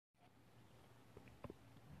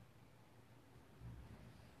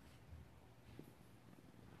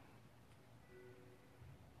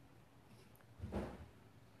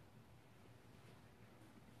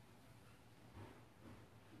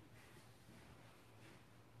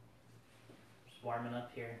Warming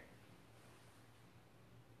up here.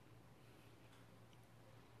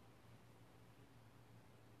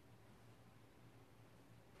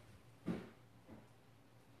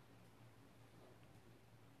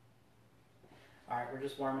 Alright, we're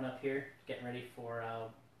just warming up here, getting ready for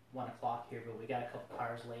 1 o'clock here, but we got a couple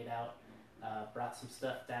cars laid out. Brought some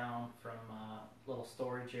stuff down from a little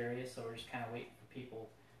storage area, so we're just kind of waiting for people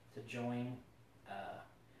to join,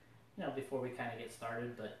 before we kind of get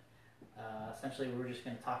started. But essentially, we're just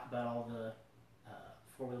going to talk about all the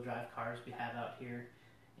four-wheel drive cars we have out here,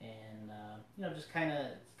 and just it's kind of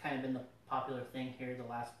been the popular thing here the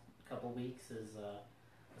last couple weeks is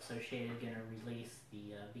Associated going to release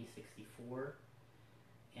the B64.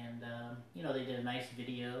 And they did a nice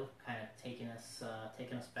video, kind of taking us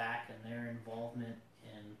back and their involvement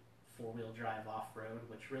in four-wheel drive off-road,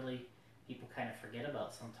 which really people kind of forget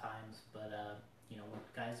about sometimes. But when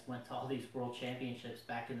guys went to all these world championships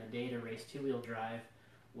back in the day to race two-wheel drive,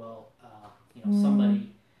 well,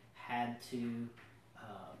 somebody had to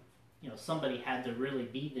really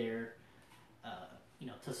be there,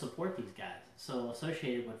 to support these guys. So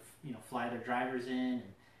Associated would fly their drivers in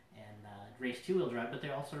and race two-wheel drive, but they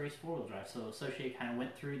also race four-wheel drive. So Associated kind of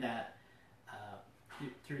went through that,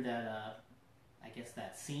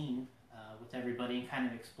 that scene with everybody, and kind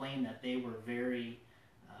of explained that they were very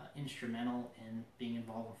instrumental in being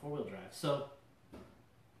involved in four-wheel drive. So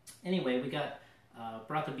anyway, we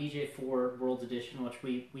brought the BJ4 Worlds Edition, which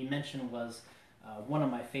we mentioned was one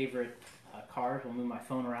of my favorite cars. We'll move my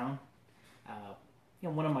phone around.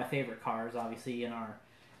 One of my favorite cars, obviously, in our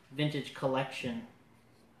vintage collection.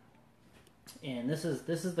 And this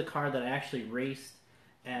is the car that I actually raced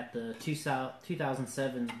at the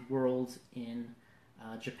 2007 Worlds in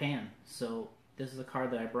Japan. So this is a car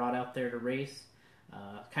that I brought out there to race.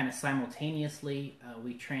 Kind of simultaneously,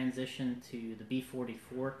 we transitioned to the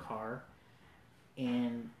B44 car,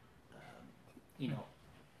 and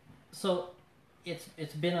so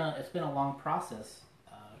it's been a long process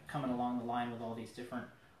coming along the line with all the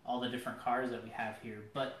different cars that we have here.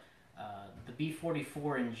 But the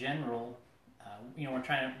B44 in general. We're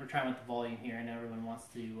trying with the volume here, and everyone wants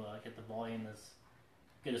to get the volume as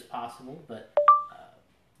good as possible, but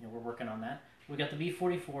we're working on that. We got the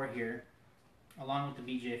B44 here, along with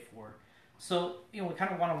the BJ4. So we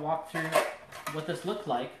kind of want to walk through what this looked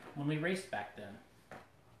like when we raced back then.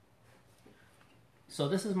 So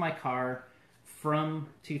this is my car from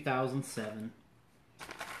 2007.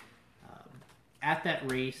 At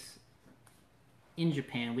that race in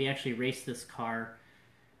Japan, we actually raced this car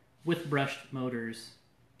with brushed motors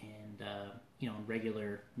and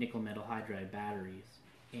regular nickel metal hydride batteries.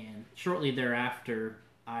 And shortly thereafter,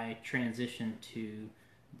 I transitioned to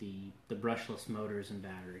the brushless motors and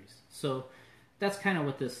batteries. So that's kind of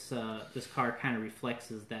what this car kind of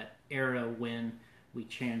reflects, is that era when we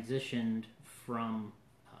transitioned from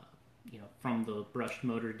the brushed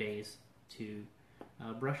motor days to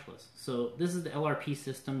brushless. So this is the LRP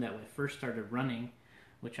system that we first started running,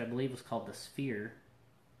 which I believe was called the Sphere.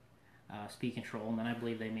 Speed control, and then I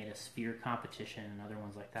believe they made a Sphere competition and other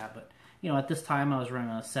ones like that. But at this time I was running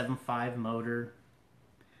a 7.5 motor,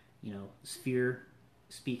 Sphere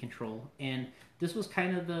speed control, and this was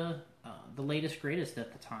kind of the latest greatest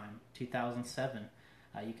at the time, 2007.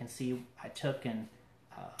 You can see I took and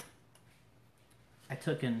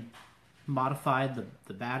modified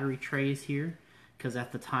the battery trays here, because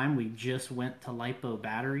at the time we just went to LiPo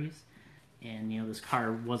batteries, and this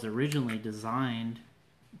car was originally designed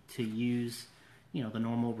to use the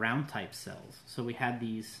normal round type cells. So we had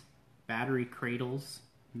these battery cradles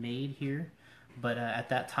made here, but at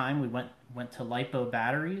that time we went to LiPo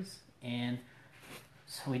batteries, and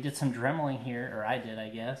so we did some dremeling here, or I did, I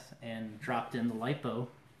guess, and dropped in the LiPo,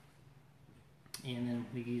 and then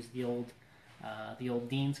we used the old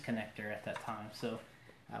Dean's connector at that time. So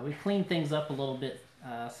we cleaned things up a little bit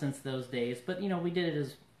since those days, but we did it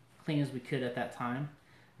as clean as we could at that time.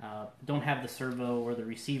 Don't have the servo or the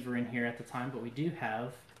receiver in here at the time, but we do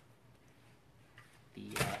have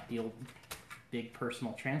the old big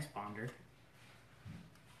personal transponder.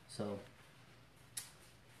 So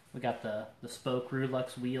we got the spoke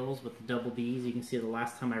Rulux wheels with the double Ds. You can see the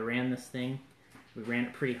last time I ran this thing, we ran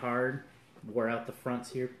it pretty hard, wore out the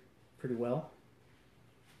fronts here pretty well.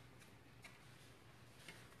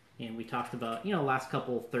 And we talked about, last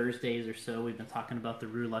couple of Thursdays or so, we've been talking about the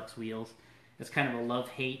Rulux wheels. It's kind of a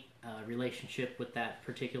love-hate relationship with that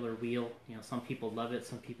particular wheel. Some people love it,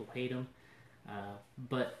 some people hate them.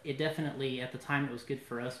 But it definitely, at the time, it was good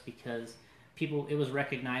for us because it was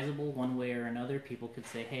recognizable one way or another. People could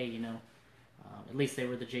say, hey, at least they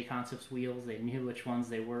were the J Concepts wheels. They knew which ones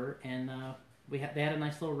they were, and they had a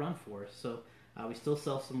nice little run for us. So We still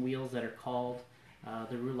sell some wheels that are called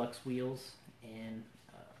the Rulux wheels, and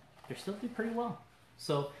they still do pretty well.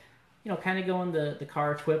 So, kind of going the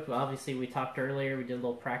car equipped. Obviously, we talked earlier. We did a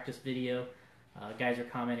little practice video. Guys are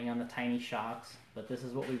commenting on the tiny shocks, but this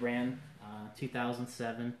is what we ran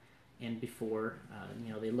 2007 and before.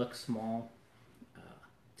 They look small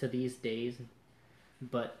to these days,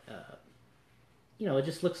 but it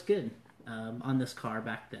just looks good on this car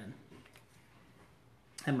back then.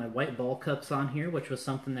 I had my white ball cups on here, which was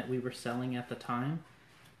something that we were selling at the time.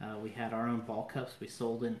 We had our own ball cups. We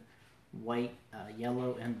sold in white,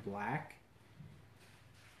 yellow, and black.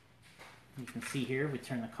 You can see here, we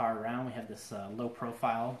turn the car around. We have this low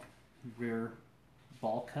profile rear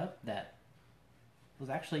ball cup that was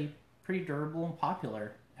actually pretty durable and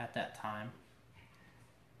popular at that time.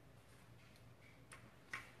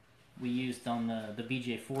 We used on the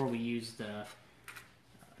BJ4, we used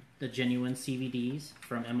the genuine CVDs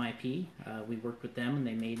from MIP. We worked with them and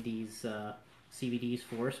they made these CVDs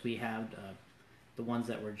for us. We had the ones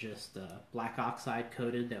that were just black oxide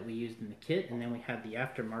coated that we used in the kit, and then we had the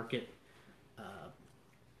aftermarket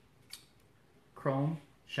chrome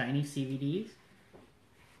shiny CVDs.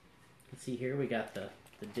 You can see here we got the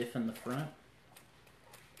diff in the front,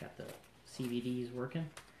 got the CVDs working.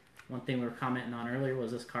 One thing we were commenting on earlier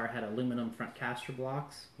was this car had aluminum front caster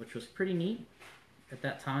blocks, which was pretty neat at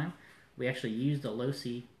that time. We actually used a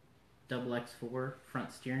Losi XX4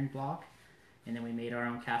 front steering block, and then we made our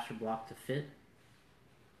own caster block to fit.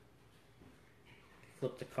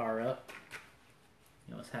 Flip the car up.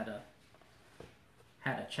 It's had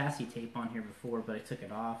a chassis tape on here before, but I took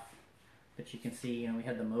it off. But you can see, we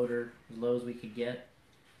had the motor as low as we could get.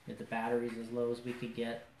 We had the batteries as low as we could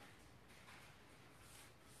get.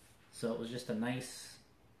 So it was just a nice,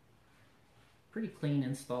 pretty clean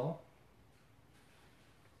install.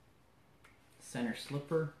 Center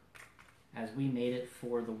slipper, as we made it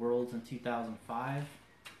for the Worlds in 2005.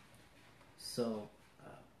 So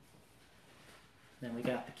then we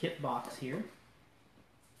got the kit box here.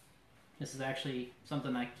 This is actually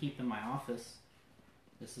something I keep in my office.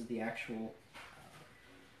 This is the actual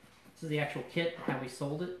kit, how we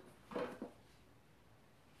sold it.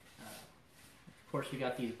 Of course, we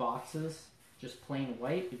got these boxes, just plain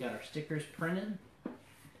white. We got our stickers printed.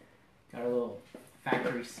 Got our little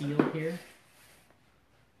factory seal here.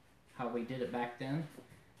 How we did it back then.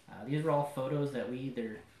 These are all photos that we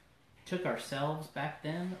either took ourselves back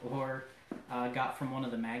then or got from one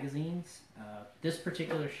of the magazines. This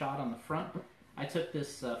particular shot on the front, I took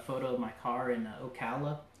this photo of my car in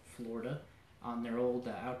Ocala, Florida, on their old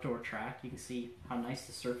outdoor track. You can see how nice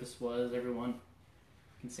the surface was. Everyone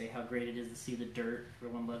can say how great it is to see the dirt.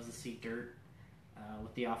 Everyone loves to see dirt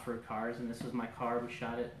with the off-road cars, and this was my car. We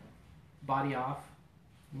shot it body off.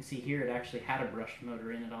 You can see here it actually had a brushed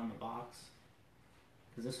motor in it on the box,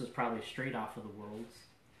 because this was probably straight off of the Worlds.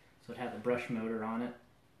 So it had the brush motor on it,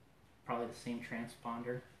 probably the same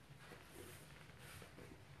transponder.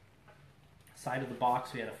 Side of the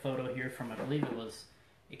box, we had a photo here from, I believe it was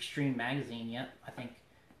Extreme Magazine. Yep, I think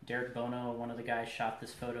Derek Bono, one of the guys, shot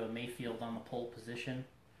this photo of Mayfield on the pole position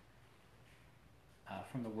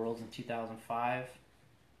from the Worlds in 2005.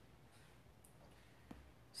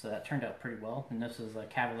 So that turned out pretty well, and this was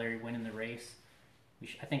Cavalieri winning the race.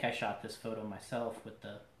 I think I shot this photo myself with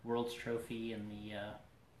the World's trophy and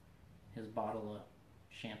his bottle of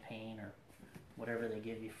champagne or whatever they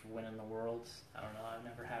give you for winning the Worlds. I don't know, I've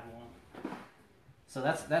never had one. So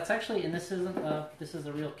that's actually, and this is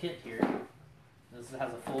a real kit here. This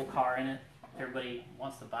has a full car in it. Everybody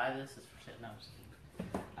wants to buy this. It's for sale. No,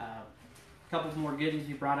 a couple more goodies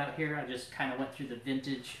we brought out here. I just kind of went through the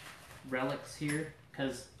vintage relics here,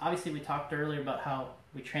 because obviously we talked earlier about how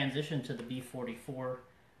we transitioned to the B44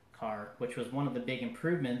 car, which was one of the big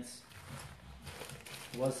improvements.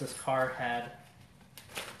 Was this car had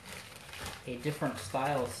a different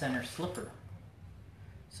style center slipper.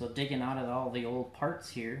 So digging out of all the old parts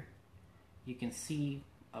here, you can see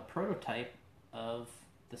a prototype of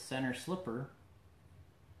the center slipper,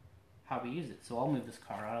 how we use it. So I'll move this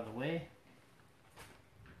car out of the way.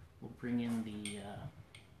 We'll bring in the,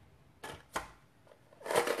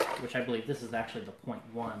 which I believe this is actually the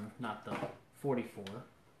 .1, not the 44.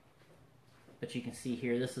 But you can see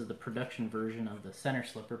here, this is the production version of the center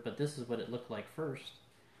slipper, but this is what it looked like first.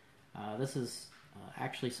 This is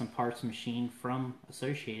actually some parts machined from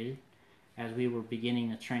Associated as we were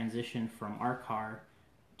beginning to transition from our car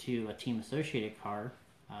to a Team Associated car.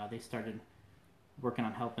 They started working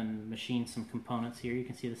on helping machine some components here. You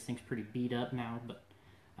can see this thing's pretty beat up now, but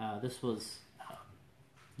this was,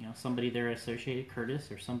 somebody there at Associated,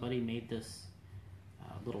 Curtis, or somebody made this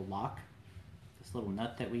little lock, this little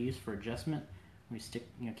nut that we use for adjustment. We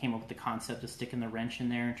came up with the concept of sticking the wrench in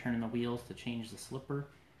there and turning the wheels to change the slipper.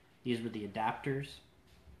 These were the adapters.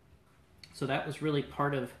 So that was really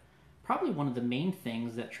part of, probably one of the main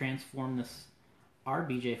things that transformed our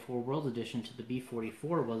BJ4 Worlds Edition to the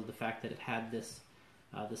B44 was the fact that it had this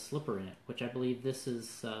slipper in it, which I believe this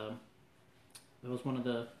is, it was one of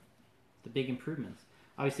the big improvements.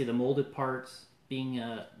 Obviously the molded parts being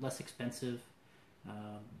less expensive,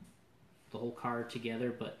 the whole car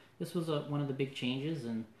together, but this was one of the big changes,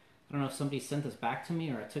 and I don't know if somebody sent this back to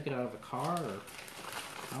me or I took it out of a car, or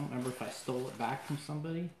I don't remember if I stole it back from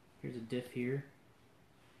somebody. Here's a diff here.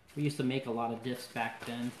 We used to make a lot of diffs back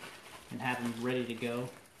then and have them ready to go.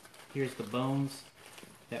 Here's the bones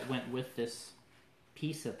that went with this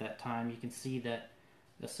piece at that time. You can see that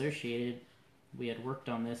associated, we had worked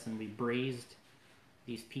on this and we brazed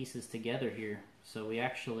these pieces together here. So we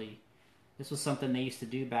actually, this was something they used to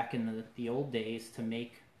do back in the old days to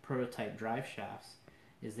make prototype drive shafts,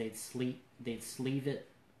 is they'd sleeve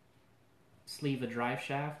a drive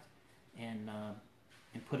shaft and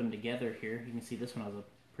put them together here. You can see this one has a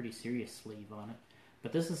pretty serious sleeve on it.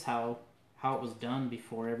 But this is how it was done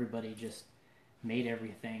before everybody just made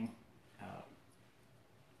everything.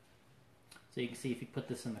 So you can see if you put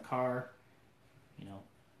this in the car, you know,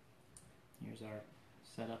 here's our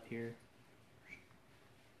setup here.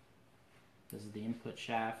 This is the input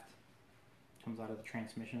shaft. Comes out of the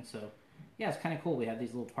transmission. So yeah, it's kind of cool. We have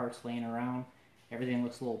these little parts laying around. Everything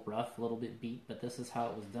looks a little rough, a little bit beat, but this is how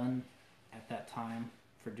it was done at that time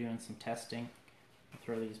for doing some testing. I'll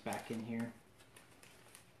throw these back in here.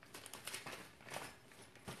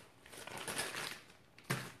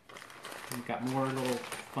 We've got more little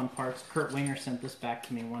fun parts. Kurt Winger sent this back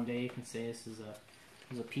to me one day. You can say this is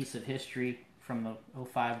a piece of history from the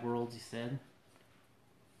 05 Worlds, he said.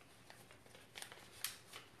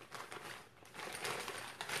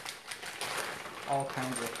 All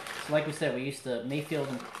kinds of, so like we said, Mayfield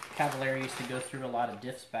and Cavalieri used to go through a lot of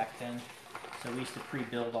diffs back then. So we used to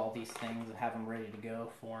pre-build all these things and have them ready to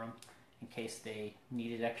go for them in case they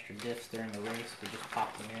needed extra diffs during the race. We just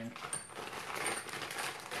pop them in.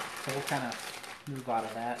 So we'll kind of move out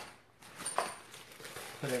of that.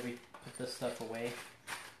 Put this stuff away.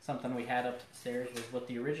 Something we had upstairs was what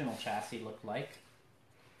the original chassis looked like.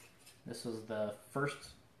 This was the first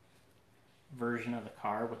version of the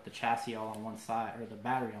car with the chassis all on one side, or the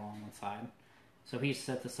battery all on one side. So he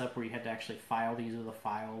set this up where you had to actually file these with a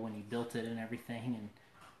file when you built it and everything. And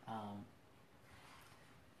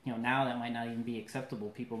you know, now that might not even be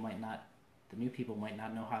acceptable. The new people might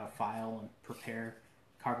not know how to file and prepare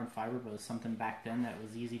carbon fiber, but it was something back then that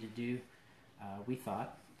was easy to do, we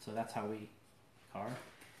thought. So that's how we car.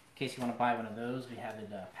 In case you want to buy one of those, we have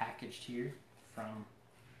it packaged here from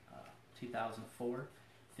 2004,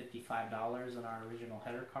 $55 on our original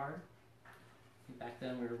header card. Back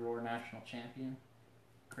then we were Roar National Champion,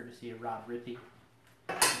 courtesy of Rob Rippey,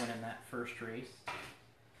 winning that first race.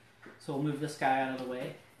 So we'll move this guy out of the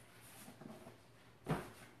way.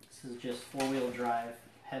 This is just four-wheel drive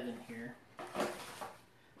heaven here.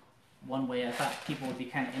 One way I thought people would be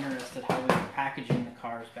kind of interested how we were packaging the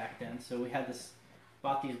cars back then. So we had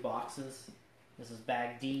bought these boxes. This is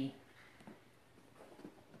bag D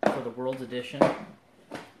for the Worlds Edition.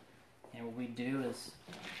 And what we'd do is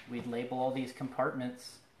we'd label all these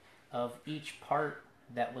compartments of each part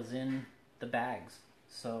that was in the bags.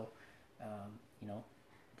 So, you know,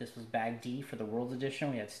 this was bag D for the Worlds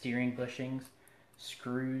Edition. We had steering bushings,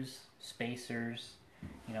 screws, spacers,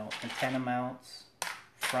 you know, antenna mounts,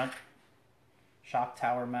 front shock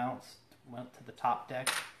tower mounts, went to the top deck.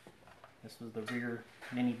 This was the rear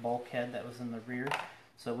mini bulkhead that was in the rear.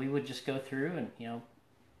 So we would just go through and, you know,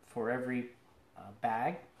 for every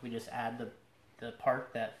bag, we just add the part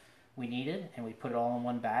that we needed, and we put it all in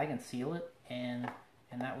one bag and seal it, and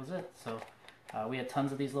that was it. So we had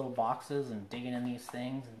tons of these little boxes and digging in these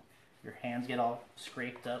things, and your hands get all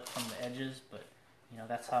scraped up from the edges, but you know,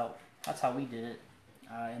 that's how we did it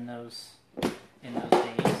in those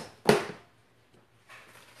days.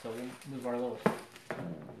 So we'll move our little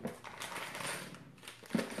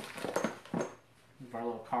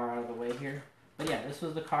car out of the way here. But yeah, this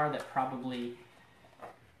was the car that probably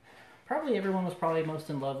everyone was probably most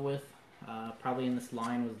in love with. Probably in this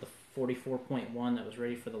line was the 44.1 that was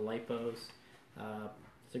ready for the lipos.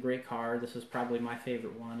 It's a great car. This is probably my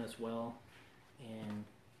favorite one as well. And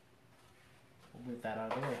we'll move that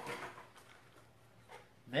out of the way.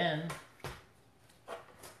 Then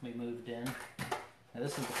we moved in. Now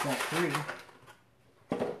this is the .3.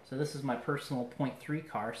 So this is my personal .3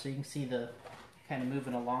 car. So you can see the kind of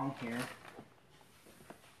moving along here.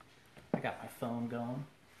 I got my phone going.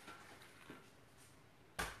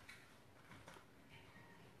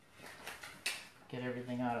 get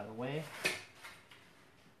everything out of the way.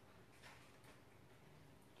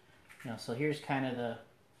 So here's kind of the,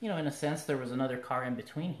 in a sense there was another car in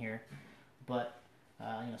between here, but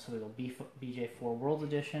so we go BJ4 Worlds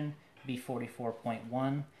Edition,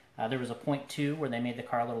 B44.1. There was a .2 where they made the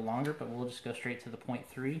car a little longer, but we'll just go straight to the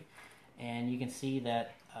 .3, and you can see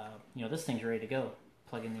that this thing's ready to go.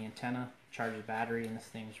 Plug in the antenna, charge the battery, and this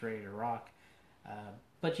thing's ready to rock.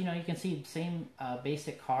 But you can see same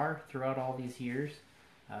basic car throughout all these years.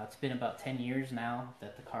 It's been about 10 years now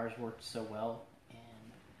that the car's worked so well,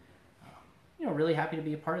 and really happy to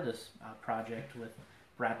be a part of this project with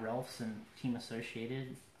Brad Relfs and Team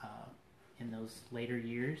Associated in those later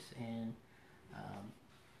years, and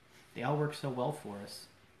they all work so well for us.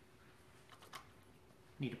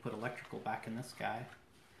 Need to put electrical back in this guy.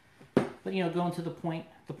 But going to the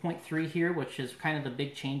 .3 here, which is kind of the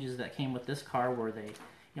big changes that came with this car, where they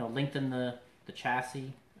lengthened the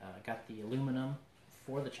chassis, got the aluminum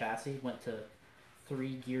for the chassis, went to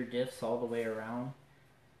 3 gear diffs all the way around.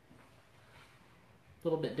 A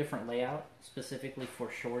little bit different layout, specifically for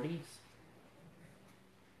shorties.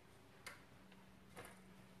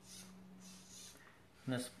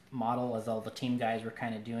 And this model, as all the team guys were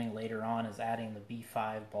kind of doing later on, is adding the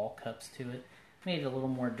B5 ball cups to it. Made it a little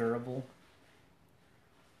more durable.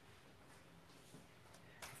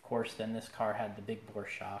 Of course, then this car had the big bore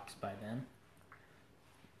shocks by then,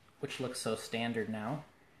 which looks so standard now.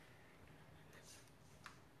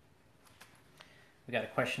 We got a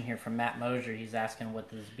question here from Matt Mosier. He's asking, what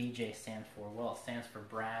does BJ stand for? Well, it stands for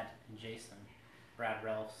Brad and Jason. Brad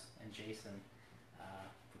Relfs and Jason.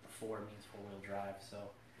 The 4 means 4-wheel drive. So,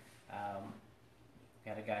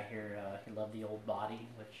 got a guy here, he loved the old body,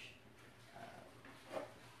 which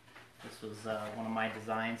this was one of my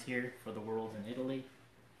designs here for the Worlds in Italy.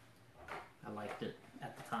 I liked it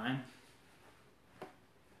at the time.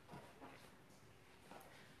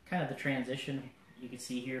 Kind of the transition you can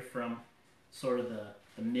see here from sort of the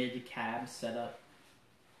mid-cab setup.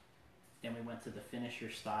 Then we went to the finisher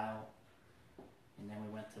style, and then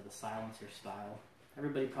we went to the silencer style.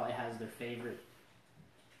 Everybody probably has their favorite.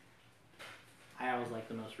 I always like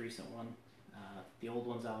the most recent one. The old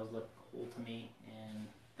ones always look old to me, and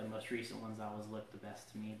the most recent ones always look the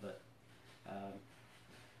best to me. But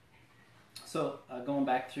so going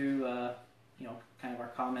back through, kind of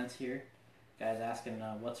our comments here. Guys asking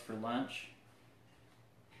what's for lunch.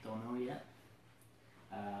 Don't know yet.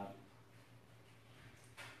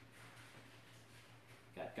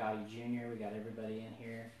 Got Gotti Jr. We got everybody in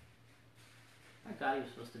here. I thought Gotti was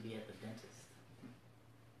supposed to be at the dentist.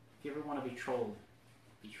 If you ever want to be trolled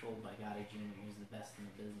by Gotti Jr. He's the best in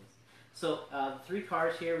the business. So 3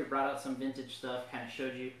 cars here. We brought out some vintage stuff. Kind of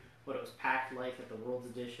showed you what it was packed like at the Worlds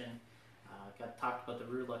Edition. Talked about the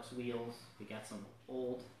Rulux wheels. We got some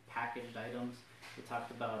old packaged items. We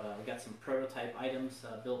talked about, we got some prototype items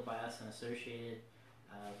built by us and Associated.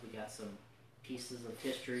 We got some pieces of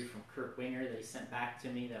history from Kurt Winger that he sent back to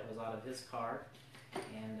me that was out of his car.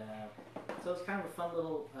 And so it's kind of a fun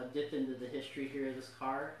little dip into the history here of this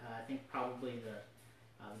car. I think probably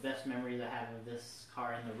the best memories I have of this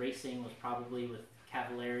car in the racing was probably with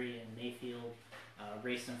Cavalieri and Mayfield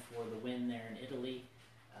racing for the win there in Italy.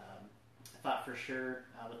 I thought for sure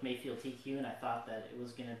with Mayfield TQ, and I thought that it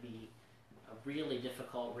was going to be a really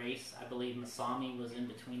difficult race. I believe Masami was in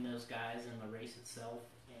between those guys in the race itself,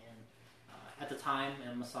 and at the time,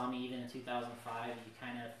 and Masami even in 2005, you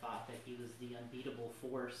kind of thought that he was the unbeatable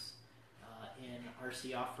force in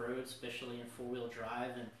RC off-road, especially in 4-wheel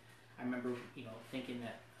drive. And I remember, thinking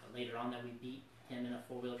that later on that we beat him in a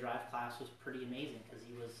 4-wheel drive class was pretty amazing, because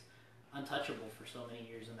he was untouchable for so many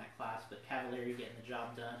years in that class. But Cavalieri getting the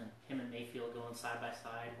job done, and him and Mayfield going side by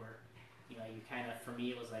side, where you kind of, for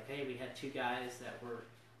me, it was like, hey, we had 2 guys that were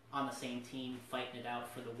on the same team fighting it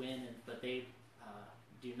out for the win, but they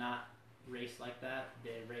do not race like that.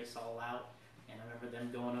 They race all out. And I remember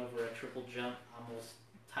them going over a triple jump, almost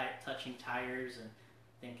touching tires, and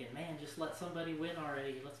thinking, man, just let somebody win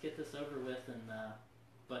already. Let's get this over with. And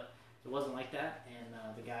but it wasn't like that,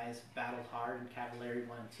 and the guys battled hard, and Cavalieri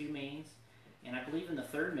won 2 mains. And I believe in the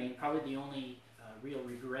 3rd main, probably the only real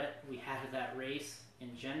regret we had of that race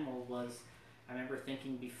in general was, I remember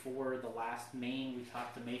thinking before the last main, we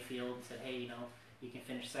talked to Mayfield and said, hey, you can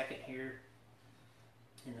finish 2nd here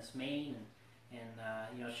in this main, and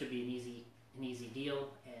it should be an easy deal.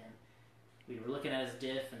 And we were looking at his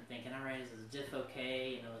diff and thinking, all right, is his diff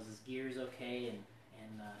okay? Is his gears okay?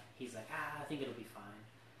 And he's like, I think it'll be fine.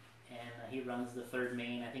 And he runs the 3rd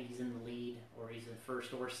main. I think he's in the lead, or he's in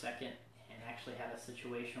 1st or 2nd, and actually had a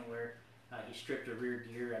situation where He stripped a rear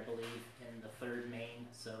gear, I believe, in the third main,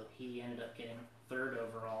 so he ended up getting third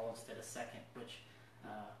overall instead of second, which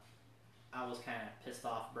I was kind of pissed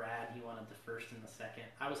off Brad. He wanted the first and the second.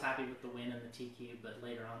 I was happy with the win and the TQ, but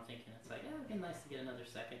later on thinking it's like, it'd be nice to get another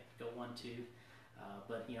second, go 1-2.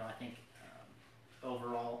 But I think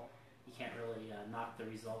overall you can't really knock the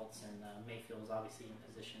results, and Mayfield was obviously in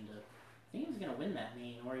position to. I think he was going to win that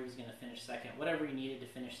main, or he was going to finish second. Whatever he needed to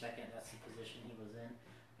finish second, that's the position he was in.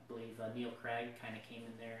 I believe Neil Craig kind of came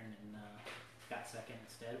in there and got second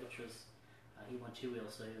instead, which was he won 2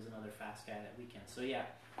 wheels, so he was another fast guy that weekend. So yeah,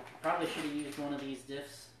 probably should have used one of these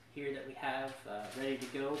diffs here that we have ready to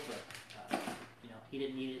go, but he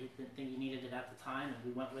didn't need it. He didn't think he needed it at the time, and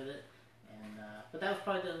we went with it. And but that was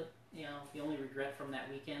probably the only regret from that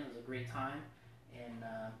weekend. It was a great time, and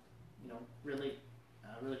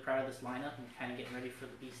really proud of this lineup and kind of getting ready for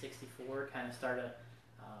the B64. Kind of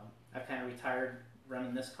I've kind of retired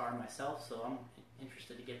running this car myself, so I'm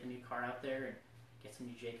interested to get the new car out there and get some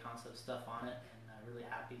new J Concept stuff on it, and really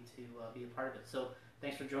happy to be a part of it. So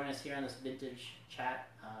thanks for joining us here on this vintage chat.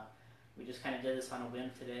 We just kind of did this on a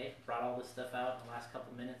whim today, brought all this stuff out in the last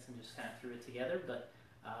couple minutes and just kind of threw it together, but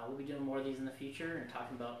we'll be doing more of these in the future and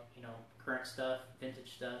talking about current stuff,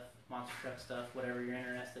 vintage stuff, monster truck stuff, whatever you're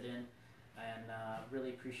interested in. And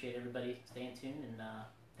really appreciate everybody staying tuned, and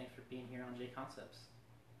thanks for being here on J Concepts.